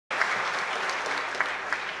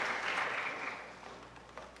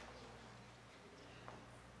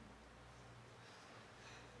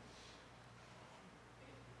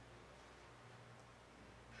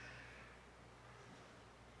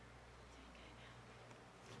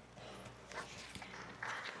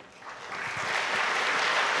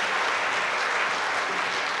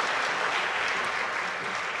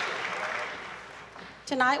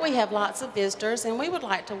Tonight we have lots of visitors, and we would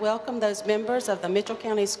like to welcome those members of the Mitchell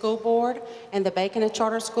County School Board and the Baconton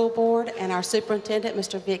Charter School Board and our superintendent,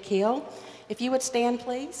 Mr. Vic Hill. If you would stand,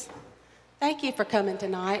 please. Thank you for coming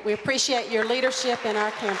tonight. We appreciate your leadership in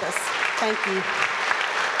our campus. Thank you.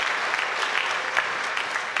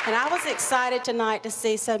 And I was excited tonight to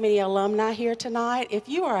see so many alumni here tonight. If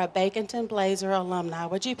you are a Baconton Blazer alumni,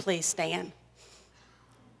 would you please stand?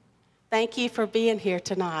 Thank you for being here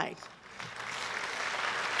tonight.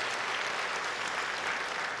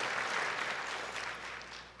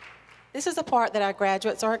 This is the part that our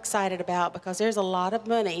graduates are excited about because there's a lot of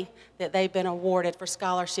money that they've been awarded for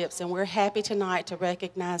scholarships, and we're happy tonight to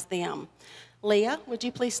recognize them. Leah, would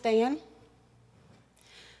you please stand?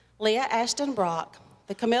 Leah Ashton Brock.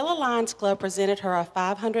 The Camilla Lions Club presented her a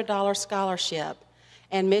 $500 scholarship,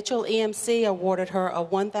 and Mitchell EMC awarded her a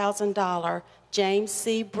 $1,000 James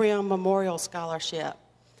C. Brim Memorial Scholarship.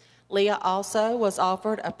 Leah also was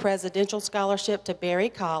offered a presidential scholarship to Berry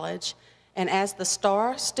College, and as the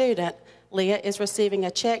star student, Leah is receiving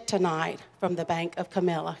a check tonight from the Bank of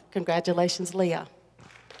Camilla. Congratulations, Leah.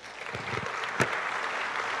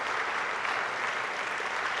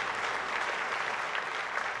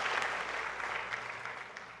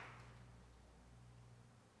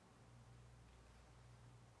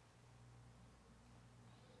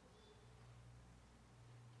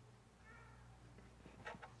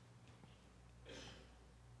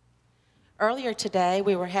 Earlier today,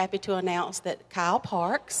 we were happy to announce that Kyle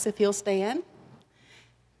Parks, if he'll stand,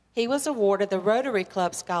 he was awarded the Rotary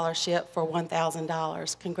Club Scholarship for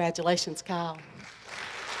 $1,000. Congratulations, Kyle.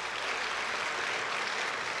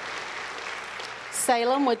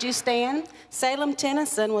 Salem, would you stand? Salem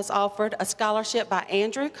Tennyson was offered a scholarship by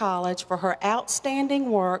Andrew College for her outstanding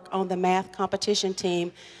work on the math competition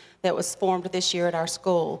team that was formed this year at our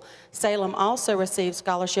school. Salem also received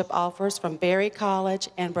scholarship offers from Berry College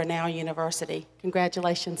and Brenau University.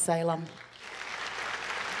 Congratulations, Salem.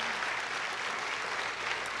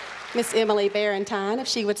 Miss Emily Barentine, if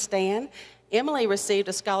she would stand. Emily received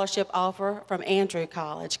a scholarship offer from Andrew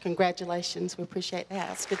College. Congratulations, we appreciate that.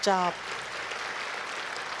 That's a good job.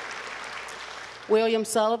 William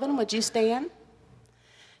Sullivan, would you stand?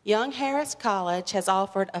 Young Harris College has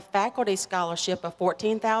offered a faculty scholarship of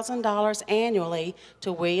 $14,000 annually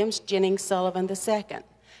to Williams Jennings Sullivan II,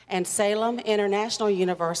 and Salem International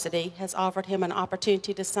University has offered him an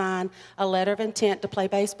opportunity to sign a letter of intent to play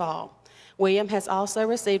baseball. William has also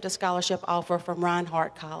received a scholarship offer from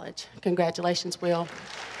Reinhardt College. Congratulations, Will.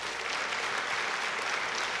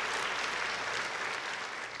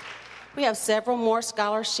 We have several more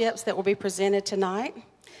scholarships that will be presented tonight.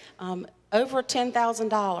 Over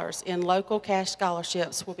 $10,000 in local cash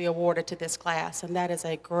scholarships will be awarded to this class, and that is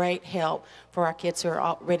a great help for our kids who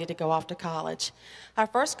are ready to go off to college. Our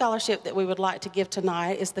first scholarship that we would like to give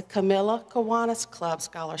tonight is the Camilla Kiwanis Club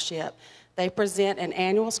Scholarship. They present an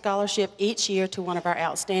annual scholarship each year to one of our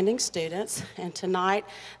outstanding students, and tonight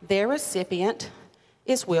their recipient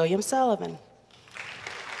is William Sullivan.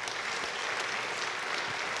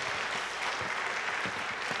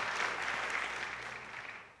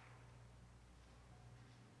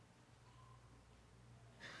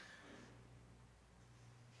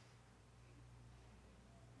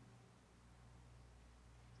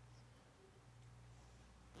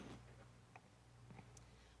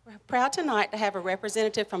 We're proud tonight to have a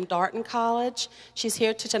representative from Darton College. She's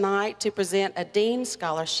here tonight to present a Dean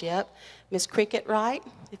Scholarship. Ms. Cricket Wright,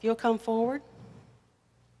 if you'll come forward.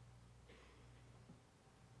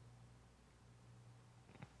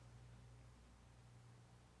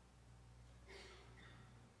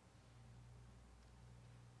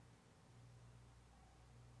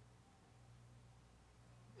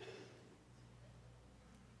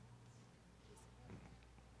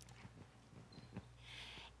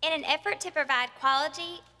 In an effort to provide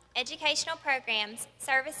quality educational programs,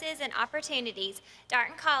 services, and opportunities,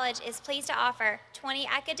 Darton College is pleased to offer 20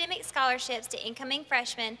 academic scholarships to incoming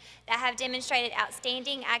freshmen that have demonstrated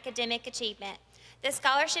outstanding academic achievement. The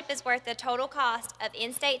scholarship is worth the total cost of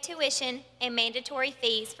in-state tuition and mandatory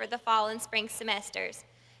fees for the fall and spring semesters.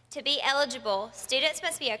 To be eligible, students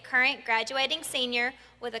must be a current graduating senior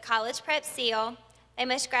with a college prep seal. They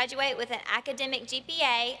must graduate with an academic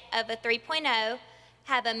GPA of a 3.0,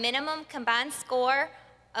 have a minimum combined score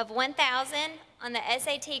of 1,000 on the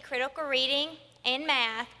SAT Critical Reading and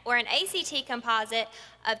Math or an ACT Composite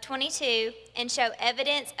of 22, and show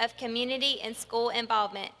evidence of community and school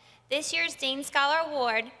involvement. This year's Dean Scholar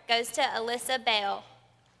Award goes to Alyssa Bell.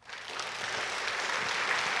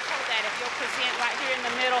 Hold that if you'll present right here in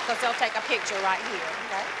the middle, because they'll take a picture right here,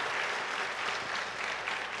 okay?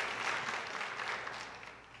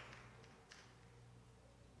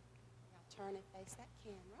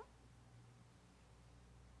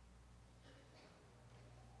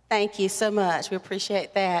 Thank you so much. We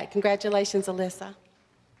appreciate that. Congratulations, Alyssa.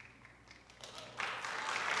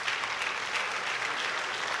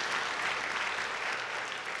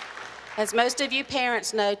 As most of you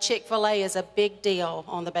parents know, Chick-fil-A is a big deal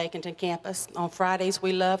on the Baconton campus. On Fridays,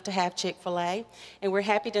 we love to have Chick-fil-A, and we're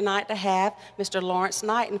happy tonight to have Mr. Lawrence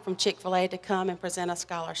Knighton from Chick-fil-A to come and present a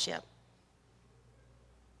scholarship.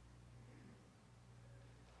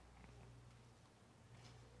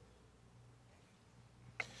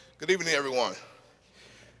 Good evening, everyone.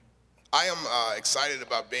 I am excited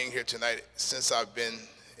about being here tonight since I've been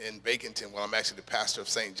in Baconton. Well, I'm actually the pastor of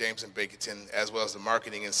St. James in Baconton, as well as the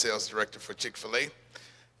marketing and sales director for Chick-fil-A.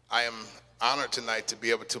 I am honored tonight to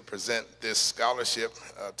be able to present this scholarship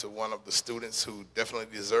to one of the students who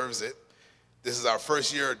definitely deserves it. This is our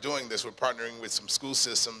first year doing this. We're partnering with some school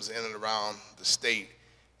systems in and around the state,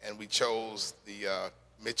 and we chose the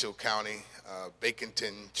Mitchell County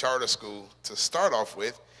Baconton Charter School to start off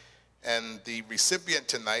with. And the recipient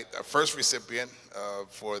tonight, our first recipient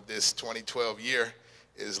for this 2012 year,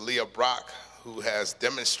 is Leah Brock, who has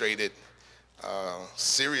demonstrated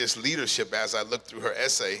serious leadership as I looked through her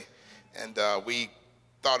essay. And we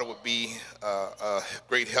thought it would be a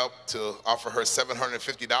great help to offer her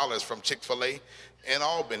 $750 from Chick-fil-A in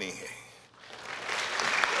Albany.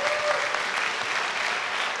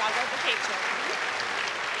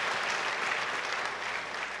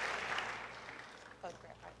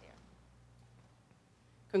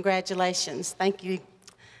 Congratulations. Thank you.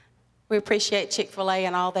 We appreciate Chick-fil-A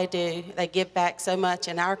and all they do. They give back so much,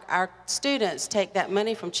 and our students take that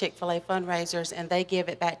money from Chick-fil-A fundraisers and they give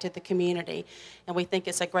it back to the community. And we think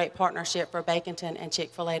it's a great partnership for Baconton and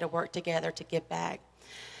Chick-fil-A to work together to give back.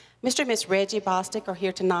 Mr. and Miss Reggie Bostick are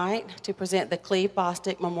here tonight to present the Cleve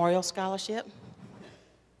Bostick Memorial Scholarship.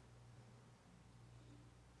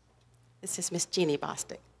 This is Miss Jeannie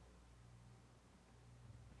Bostick.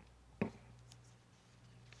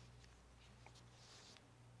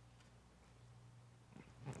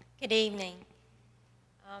 Good evening.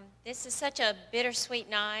 This is such a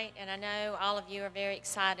bittersweet night, and I know all of you are very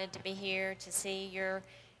excited to be here to see your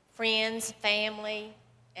friends, family,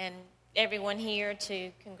 and everyone here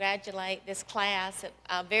to congratulate this class,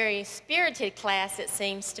 a very spirited class it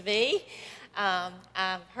seems to be.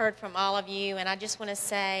 I've heard from all of you, and I just want to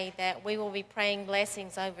say that we will be praying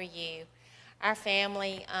blessings over you. Our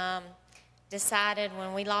family decided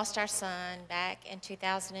when we lost our son back in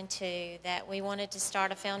 2002 that we wanted to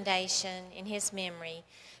start a foundation in his memory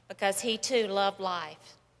because he too loved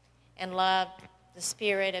life and loved the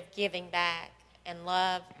spirit of giving back and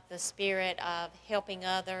loved the spirit of helping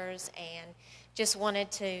others and just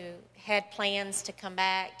had plans to come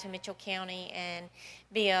back to Mitchell County and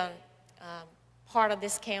be a part of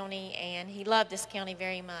this county, and he loved this county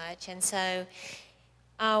very much. And so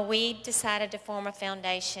we decided to form a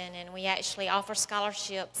foundation, and we actually offer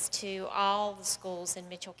scholarships to all the schools in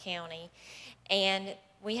Mitchell County. And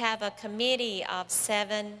we have a committee of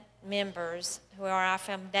 7 members who are our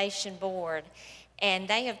foundation board. And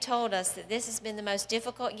they have told us that this has been the most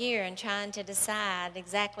difficult year in trying to decide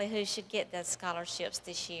exactly who should get the scholarships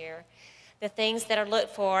this year. The things that are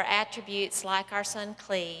looked for are attributes like our son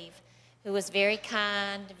Cleve, who was very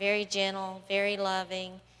kind, very gentle, very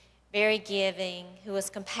loving, very giving, who was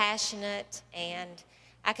compassionate, and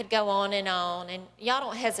I could go on. And y'all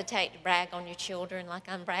don't hesitate to brag on your children like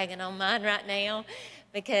I'm bragging on mine right now,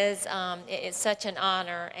 because it's such an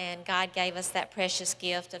honor, and God gave us that precious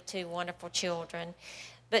gift of 2 wonderful children.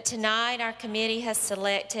 But tonight our committee has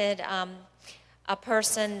selected a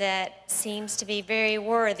person that seems to be very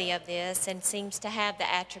worthy of this and seems to have the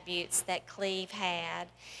attributes that Cleve had.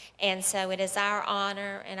 And so it is our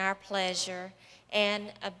honor and our pleasure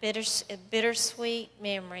and a bittersweet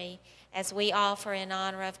memory as we offer in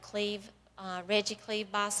honor of Reggie Cleve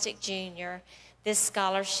Bostick Jr. this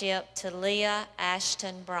scholarship to Leah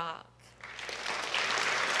Ashton Brock.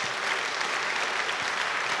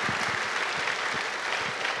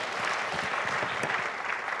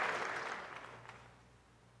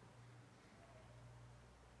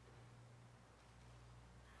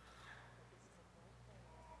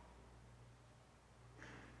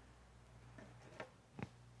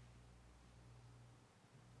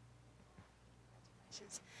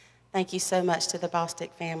 Thank you so much to the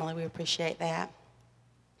Bostick family. We appreciate that.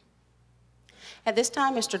 At this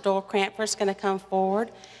time, Mr. Doyle Cranford is going to come forward,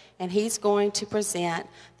 and he's going to present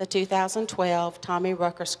the 2012 Tommy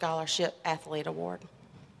Rucker Scholarship Athlete Award.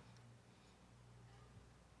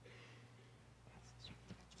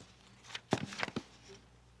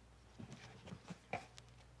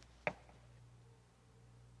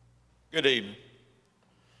 Good evening.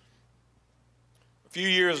 few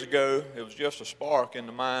years ago, it was just a spark in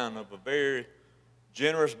the mind of a very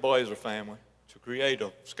generous Blazer family to create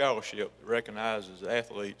a scholarship that recognizes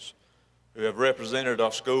athletes who have represented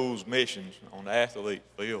our school's missions on the athlete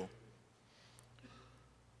field,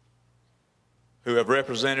 who have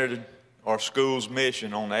represented our school's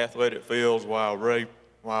mission on the athletic fields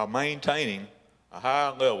while maintaining a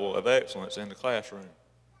high level of excellence in the classroom.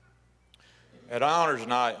 At honors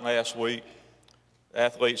night last week,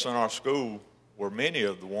 athletes in our school were many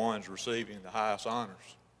of the ones receiving the highest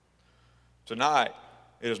honors. Tonight,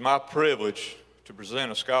 it is my privilege to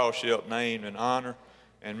present a scholarship named in honor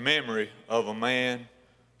and memory of a man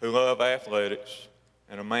who loved athletics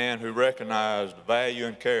and a man who recognized the value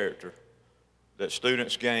and character that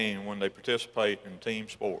students gain when they participate in team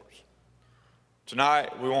sports.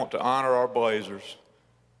 Tonight, we want to honor our Blazers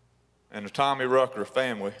and the Tommy Rucker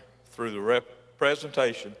family through the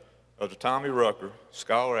presentation of the Tommy Rucker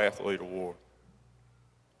Scholar Athlete Award.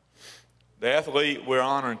 The athlete we're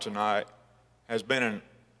honoring tonight has been an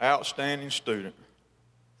outstanding student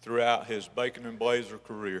throughout his Baconton Blazer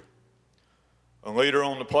career, a leader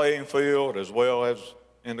on the playing field as well as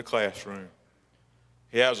in the classroom.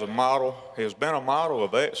 He has been a model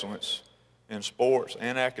of excellence in sports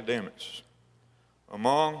and academics.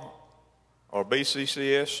 Among our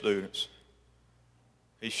BCCS students,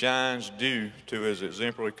 he shines due to his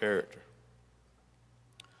exemplary character.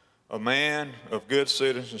 A man of good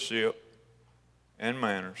citizenship and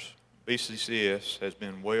manners, BCCS has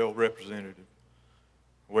been well represented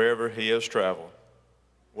wherever he has traveled,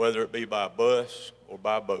 whether it be by bus or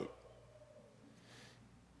by boat.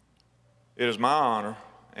 It is my honor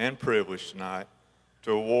and privilege tonight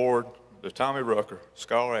to award the Tommy Rucker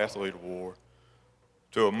Scholar Athlete Award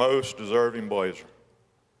to a most deserving Blazer,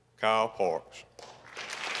 Kyle Parks.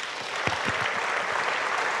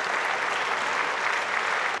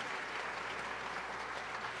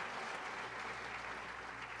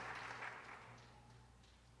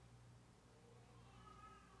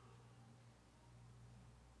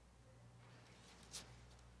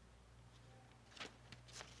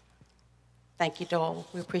 Thank you, Doyle.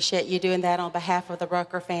 We appreciate you doing that on behalf of the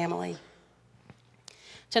Rucker family.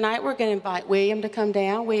 Tonight, we're going to invite William to come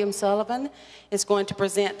down. William Sullivan is going to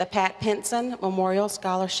present the Pat Pinson Memorial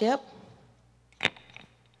Scholarship.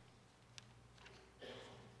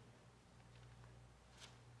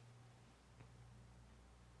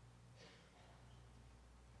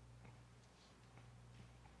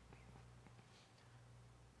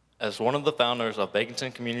 As one of the founders of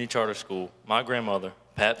Baconton Community Charter School, my grandmother,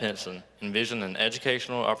 Pat Pinson, envisioned an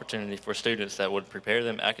educational opportunity for students that would prepare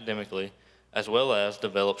them academically as well as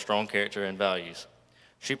develop strong character and values.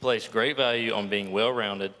 She placed great value on being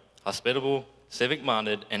well-rounded, hospitable,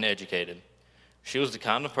 civic-minded, and educated. She was the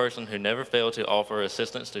kind of person who never failed to offer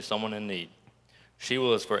assistance to someone in need. She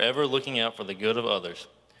was forever looking out for the good of others.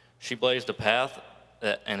 She blazed a path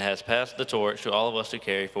and has passed the torch to all of us to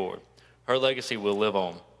carry forward. Her legacy will live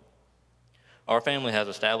on. Our family has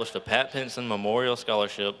established a Pat Pinson Memorial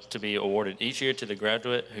Scholarship to be awarded each year to the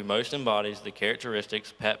graduate who most embodies the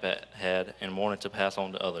characteristics Pat had and wanted to pass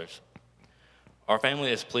on to others. Our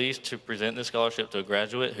family is pleased to present this scholarship to a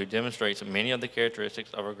graduate who demonstrates many of the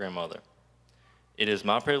characteristics of our grandmother. It is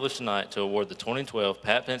my privilege tonight to award the 2012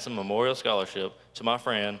 Pat Pinson Memorial Scholarship to my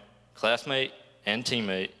friend, classmate, and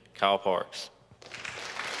teammate, Kyle Parks.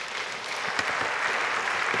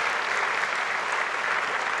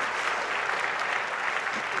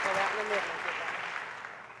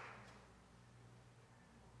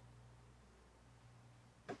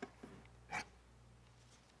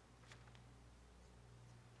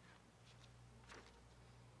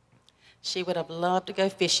 She would have loved to go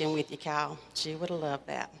fishing with you, Kyle. She would have loved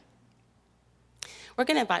that. We're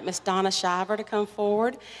going to invite Miss Donna Shiver to come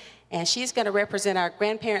forward, and she's going to represent our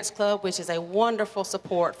Grandparents Club, which is a wonderful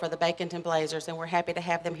support for the Baconton Blazers, and we're happy to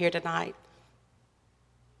have them here tonight.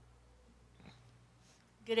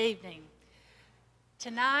 Good evening.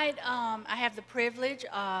 Tonight, I have the privilege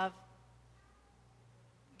of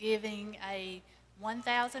giving a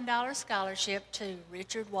 $1,000 scholarship to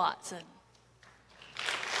Richard Watson.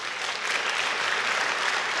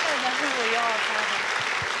 I don't know who we are,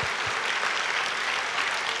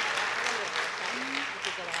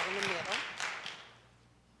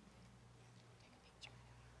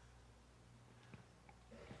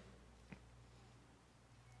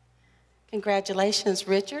 Congratulations,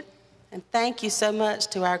 Richard, and thank you so much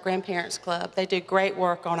to our Grandparents Club. They do great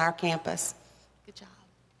work on our campus. Good job.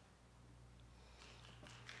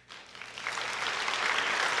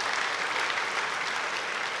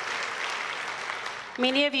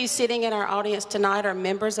 Many of you sitting in our audience tonight are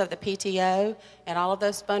members of the PTO, and all of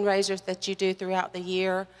those fundraisers that you do throughout the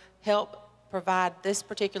year help provide this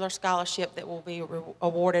particular scholarship that will be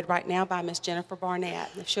awarded right now by Ms. Jennifer Barnett.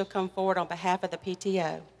 If she'll come forward on behalf of the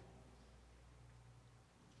PTO.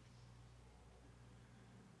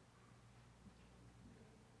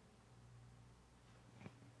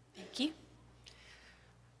 Thank you.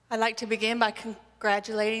 I'd like to begin by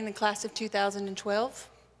congratulating the class of 2012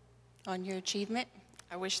 on your achievement.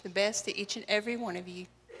 I wish the best to each and every one of you.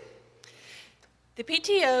 The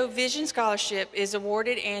PTO Vision Scholarship is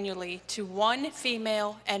awarded annually to one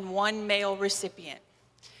female and one male recipient.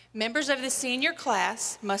 Members of the senior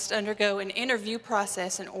class must undergo an interview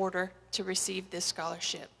process in order to receive this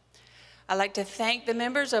scholarship. I'd like to thank the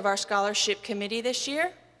members of our scholarship committee this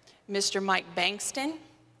year, Mr. Mike Bankston,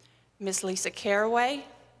 Ms. Lisa Caraway,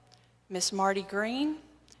 Ms. Marty Green,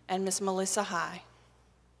 and Ms. Melissa High.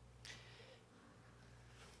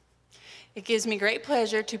 It gives me great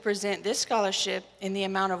pleasure to present this scholarship in the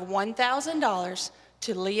amount of $1,000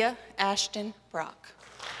 to Leah Ashton Brock.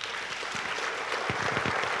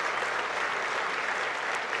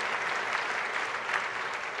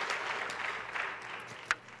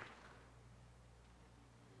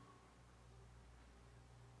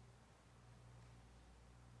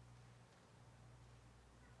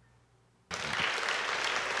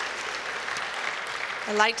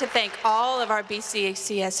 I'd like to thank all of our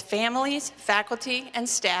BCCS families, faculty, and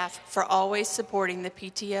staff for always supporting the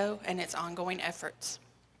PTO and its ongoing efforts.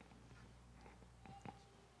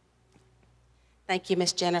 Thank you,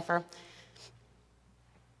 Ms. Jennifer.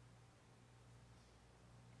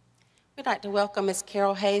 We'd like to welcome Ms.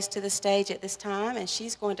 Carol Hayes to the stage at this time, and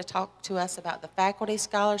she's going to talk to us about the faculty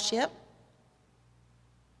scholarship.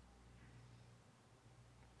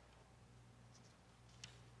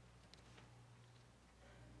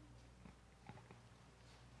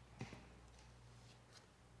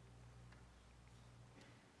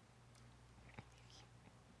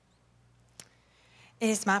 It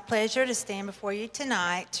is my pleasure to stand before you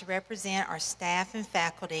tonight to represent our staff and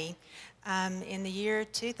faculty. In the year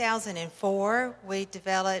 2004, we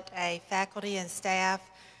developed a faculty and staff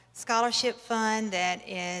scholarship fund that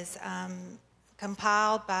is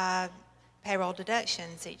compiled by payroll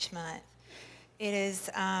deductions each month. It is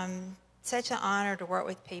such an honor to work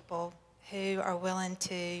with people who are willing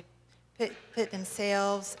to put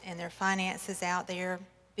themselves and their finances out there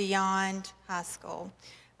beyond high school.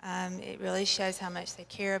 It really shows how much they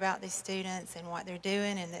care about these students and what they're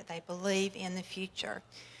doing and that they believe in the future.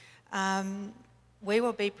 We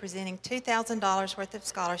will be presenting $2,000 worth of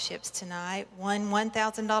scholarships tonight, one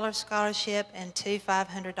 $1,000 scholarship and two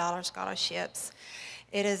 $500 scholarships.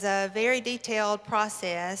 It is a very detailed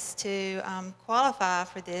process to qualify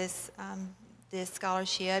for this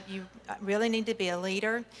scholarship. You really need to be a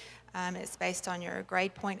leader. It's based on your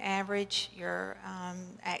grade point average, your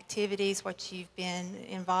activities, what you've been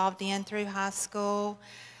involved in through high school.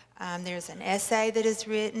 There's an essay that is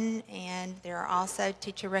written, and there are also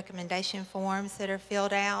teacher recommendation forms that are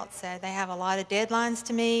filled out. So they have a lot of deadlines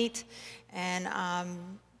to meet, and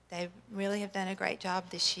they really have done a great job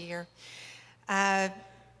this year. I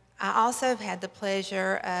also have had the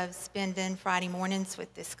pleasure of spending Friday mornings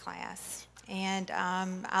with this class. And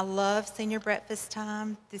I love senior breakfast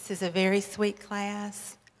time. This is a very sweet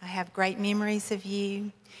class. I have great memories of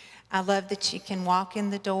you. I love that you can walk in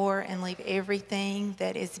the door and leave everything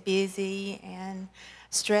that is busy and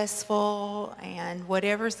stressful and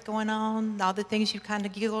whatever's going on, all the things you kind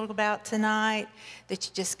of giggled about tonight, that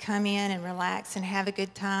you just come in and relax and have a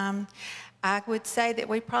good time. I would say that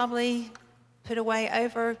we probably put away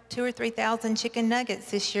over 2,000 or 3,000 chicken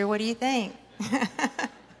nuggets this year. What do you think?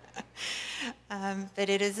 But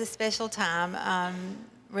it is a special time.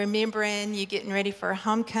 Remembering you getting ready for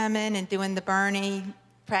homecoming and doing the Bernie,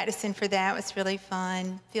 practicing for that was really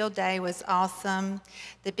fun. Field day was awesome.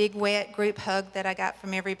 The big wet group hug that I got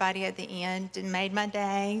from everybody at the end made my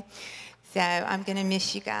day. So I'm going to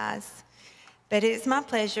miss you guys. But it's my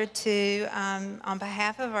pleasure to, on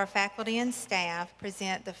behalf of our faculty and staff,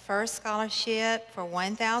 present the first scholarship for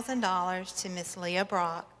 $1,000 to Miss Leah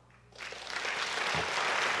Brock.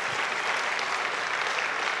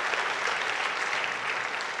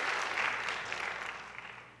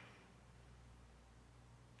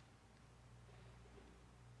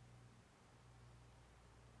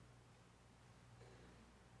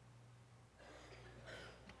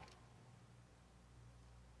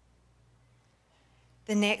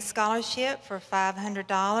 The next scholarship for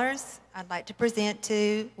 $500, I'd like to present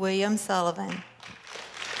to William Sullivan.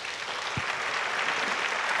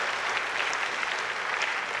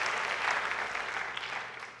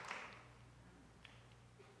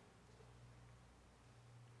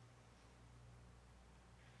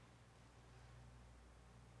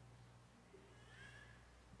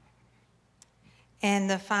 And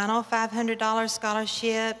the final $500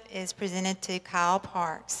 scholarship is presented to Kyle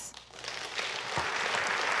Parks.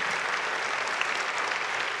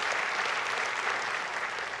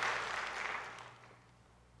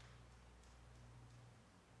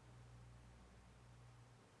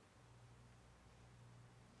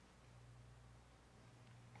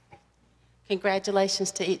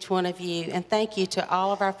 Congratulations to each one of you, and thank you to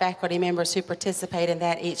all of our faculty members who participate in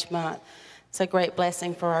that each month. It's a great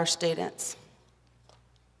blessing for our students.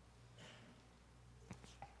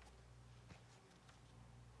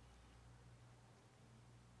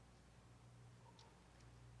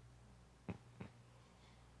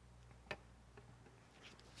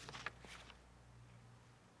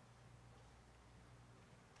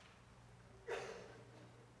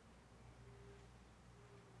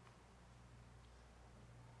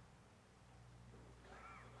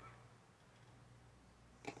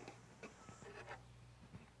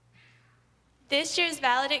 This year's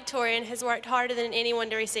valedictorian has worked harder than anyone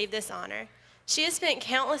to receive this honor. She has spent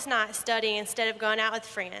countless nights studying instead of going out with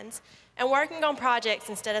friends and working on projects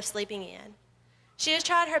instead of sleeping in. She has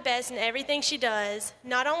tried her best in everything she does,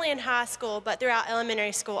 not only in high school, but throughout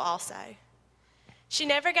elementary school also. She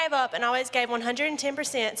never gave up and always gave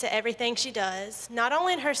 110% to everything she does, not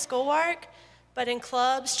only in her schoolwork, but in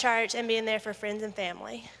clubs, church, and being there for friends and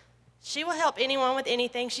family. She will help anyone with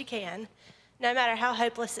anything she can, no matter how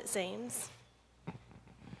hopeless it seems.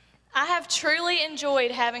 I have truly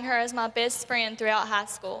enjoyed having her as my best friend throughout high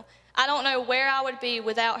school. I don't know where I would be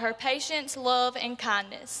without her patience, love, and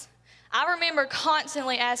kindness. I remember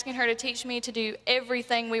constantly asking her to teach me to do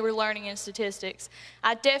everything we were learning in statistics.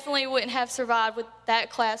 I definitely wouldn't have survived with that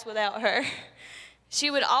class without her. She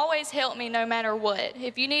would always help me no matter what.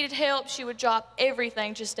 If you needed help, she would drop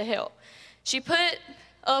everything just to help. She put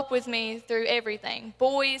up with me through everything,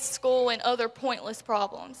 boys, school, and other pointless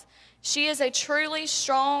problems. She is a truly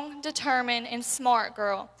strong, determined, and smart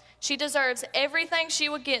girl. She deserves everything she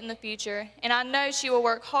will get in the future, and I know she will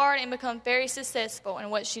work hard and become very successful in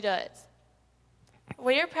what she does.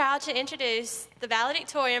 We are proud to introduce the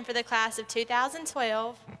valedictorian for the class of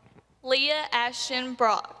 2012, Leah Ashton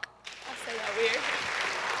Brock. I say that weird.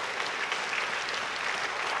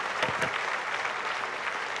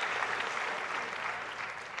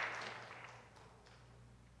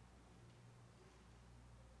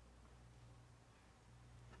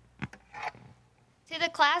 To the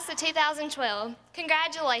class of 2012,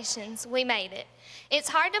 congratulations, we made it. It's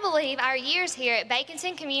hard to believe our years here at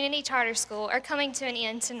Baconton Community Charter School are coming to an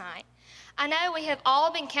end tonight. I know we have all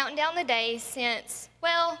been counting down the days since,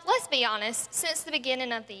 well, let's be honest, since the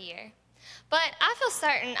beginning of the year. But I feel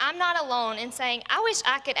certain I'm not alone in saying I wish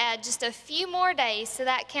I could add just a few more days to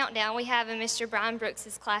that countdown we have in Mr. Brian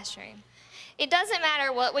Brooks' classroom. It doesn't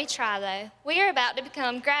matter what we try, though. We are about to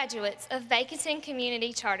become graduates of Baconton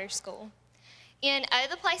Community Charter School. In Oh,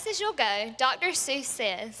 the Places You'll Go, Dr. Seuss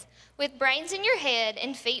says, with brains in your head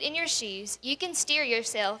and feet in your shoes, you can steer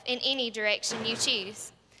yourself in any direction you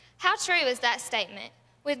choose. How true is that statement?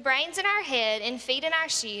 With brains in our head and feet in our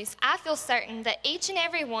shoes, I feel certain that each and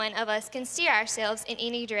every one of us can steer ourselves in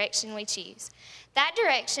any direction we choose. That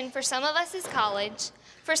direction for some of us is college,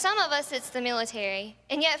 for some of us it's the military,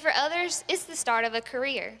 and yet for others it's the start of a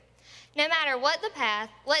career. No matter what the path,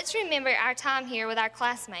 let's remember our time here with our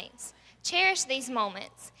classmates. Cherish these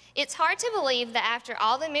moments. It's hard to believe that after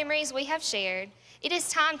all the memories we have shared, it is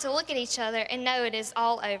time to look at each other and know it is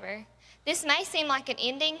all over. This may seem like an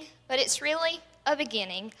ending, but it's really a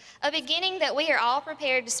beginning that we are all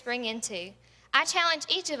prepared to spring into. I challenge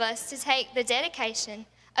each of us to take the dedication,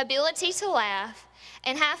 ability to laugh,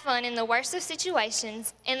 and have fun in the worst of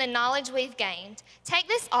situations and the knowledge we've gained. Take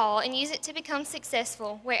this all and use it to become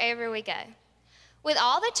successful wherever we go. With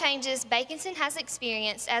all the changes Baconton has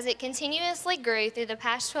experienced as it continuously grew through the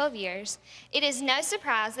past 12 years, it is no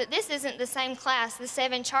surprise that this isn't the same class the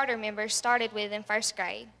 7 charter members started with in first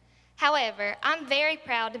grade. However, I'm very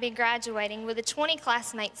proud to be graduating with the 20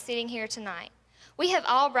 classmates sitting here tonight. We have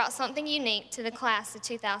all brought something unique to the class of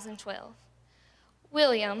 2012.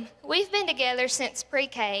 William, we've been together since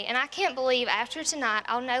pre-K, and I can't believe after tonight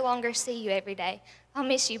I'll no longer see you every day. I'll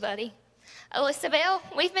miss you, buddy. Elizabeth,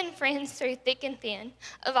 we've been friends through thick and thin.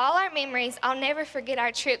 Of all our memories, I'll never forget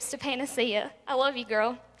our trips to Panacea. I love you,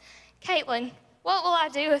 girl. Caitlin, what will I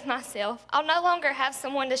do with myself? I'll no longer have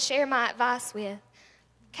someone to share my advice with.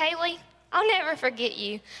 Kaylee, I'll never forget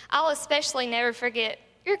you. I'll especially never forget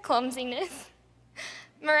your clumsiness.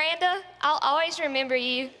 Miranda, I'll always remember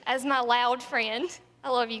you as my loud friend. I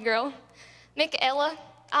love you, girl. Michaela,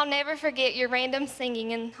 I'll never forget your random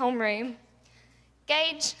singing in homeroom.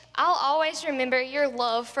 Gage, I'll always remember your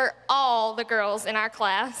love for all the girls in our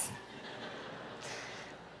class.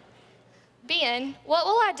 Ben, what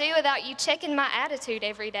will I do without you checking my attitude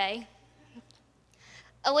every day?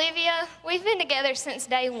 Olivia, we've been together since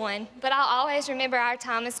day one, but I'll always remember our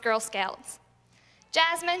time as Girl Scouts.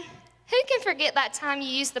 Jasmine, who can forget that time you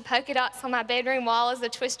used the polka dots on my bedroom wall as a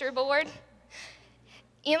twister board?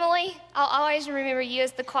 Emily, I'll always remember you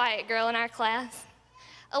as the quiet girl in our class.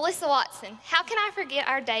 Alyssa Watson, how can I forget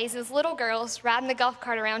our days as little girls riding the golf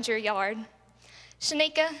cart around your yard?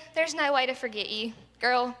 Shanika, there's no way to forget you.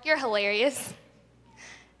 Girl, you're hilarious.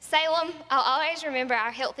 Salem, I'll always remember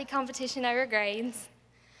our healthy competition over grades.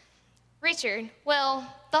 Richard, well,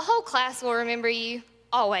 the whole class will remember you,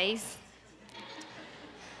 always.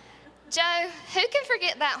 Joe, who can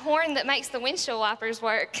forget that horn that makes the windshield wipers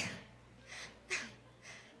work?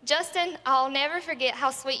 Justin, I'll never forget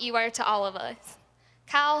how sweet you were to all of us.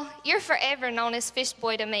 Kyle, you're forever known as Fish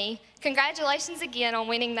Boy to me. Congratulations again on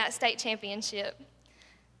winning that state championship.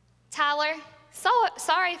 Tyler,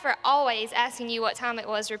 sorry for always asking you what time it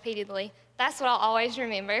was repeatedly. That's what I'll always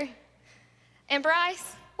remember. And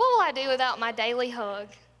Bryce, what will I do without my daily hug?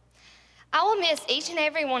 I will miss each and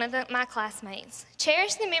every one of my classmates.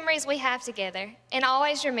 Cherish the memories we have together, and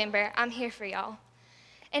always remember I'm here for y'all.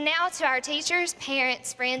 And now to our teachers,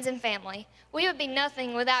 parents, friends, and family. We would be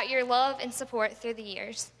nothing without your love and support through the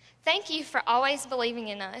years. Thank you for always believing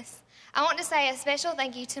in us. I want to say a special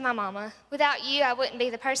thank you to my mama. Without you, I wouldn't be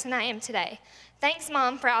the person I am today. Thanks,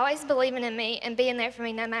 Mom, for always believing in me and being there for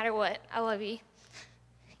me no matter what. I love you.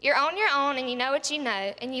 You're on your own and you know what you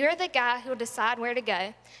know, and you're the guy who'll decide where to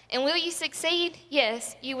go. And will you succeed?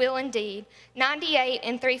 Yes, you will indeed. 98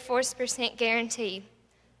 3/4% guaranteed.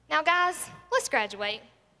 Now, guys, let's graduate.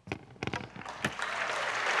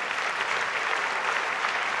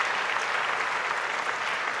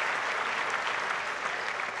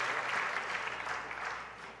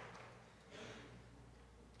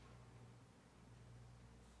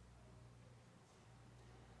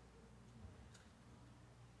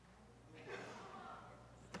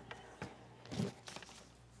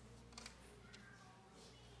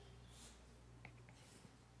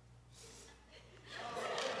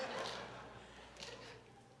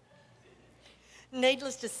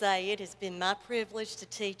 Needless to say, it has been my privilege to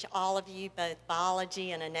teach all of you both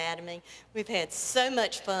biology and anatomy. We've had so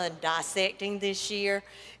much fun dissecting this year,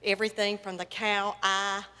 everything from the cow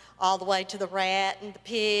eye all the way to the rat and the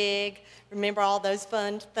pig. Remember all those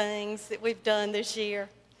fun things that we've done this year?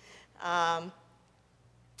 I've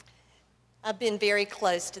been very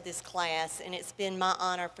close to this class, and it's been my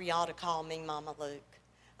honor for y'all to call me Mama Luke.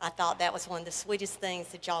 I thought that was one of the sweetest things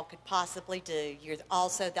that y'all could possibly do. You're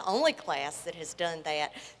also the only class that has done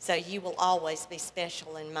that, so you will always be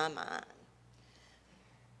special in my mind.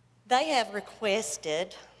 They have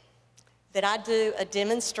requested that I do a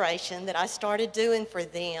demonstration that I started doing for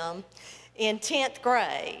them in 10th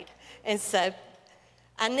grade. And so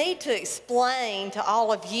I need to explain to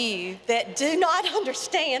all of you that do not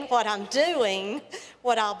understand what I'm doing,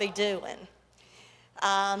 what I'll be doing.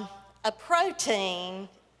 A protein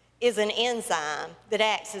is an enzyme that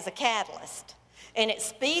acts as a catalyst, and it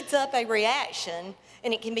speeds up a reaction,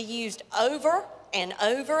 and it can be used over and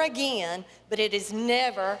over again, but it is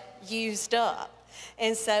never used up.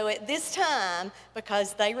 And so at this time,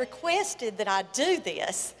 because they requested that I do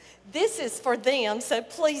this, this is for them, so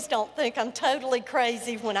please don't think I'm totally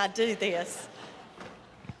crazy when I do this.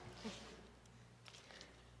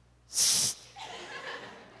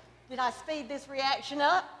 Did I speed this reaction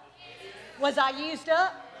up? Was I used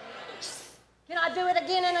up? Can I do it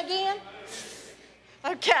again and again?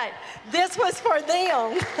 Okay, this was for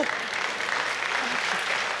them.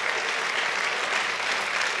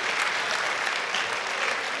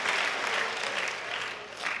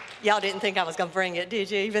 Y'all didn't think I was going to bring it, did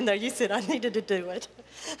you? Even though you said I needed to do it.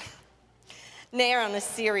 Now, on a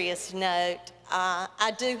serious note,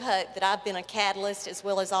 I do hope that I've been a catalyst, as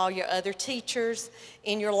well as all your other teachers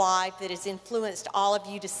in your life, that has influenced all of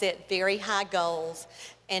you to set very high goals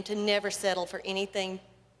and to never settle for anything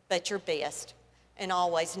but your best, and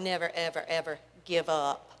always never, ever, ever give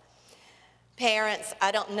up. Parents,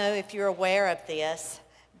 I don't know if you're aware of this,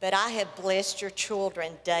 but I have blessed your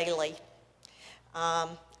children daily.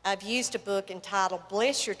 I've used a book entitled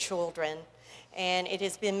Bless Your Children, and it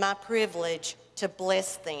has been my privilege to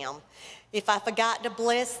bless them. If I forgot to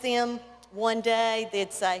bless them one day,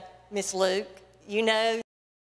 they'd say, Miss Luke, you know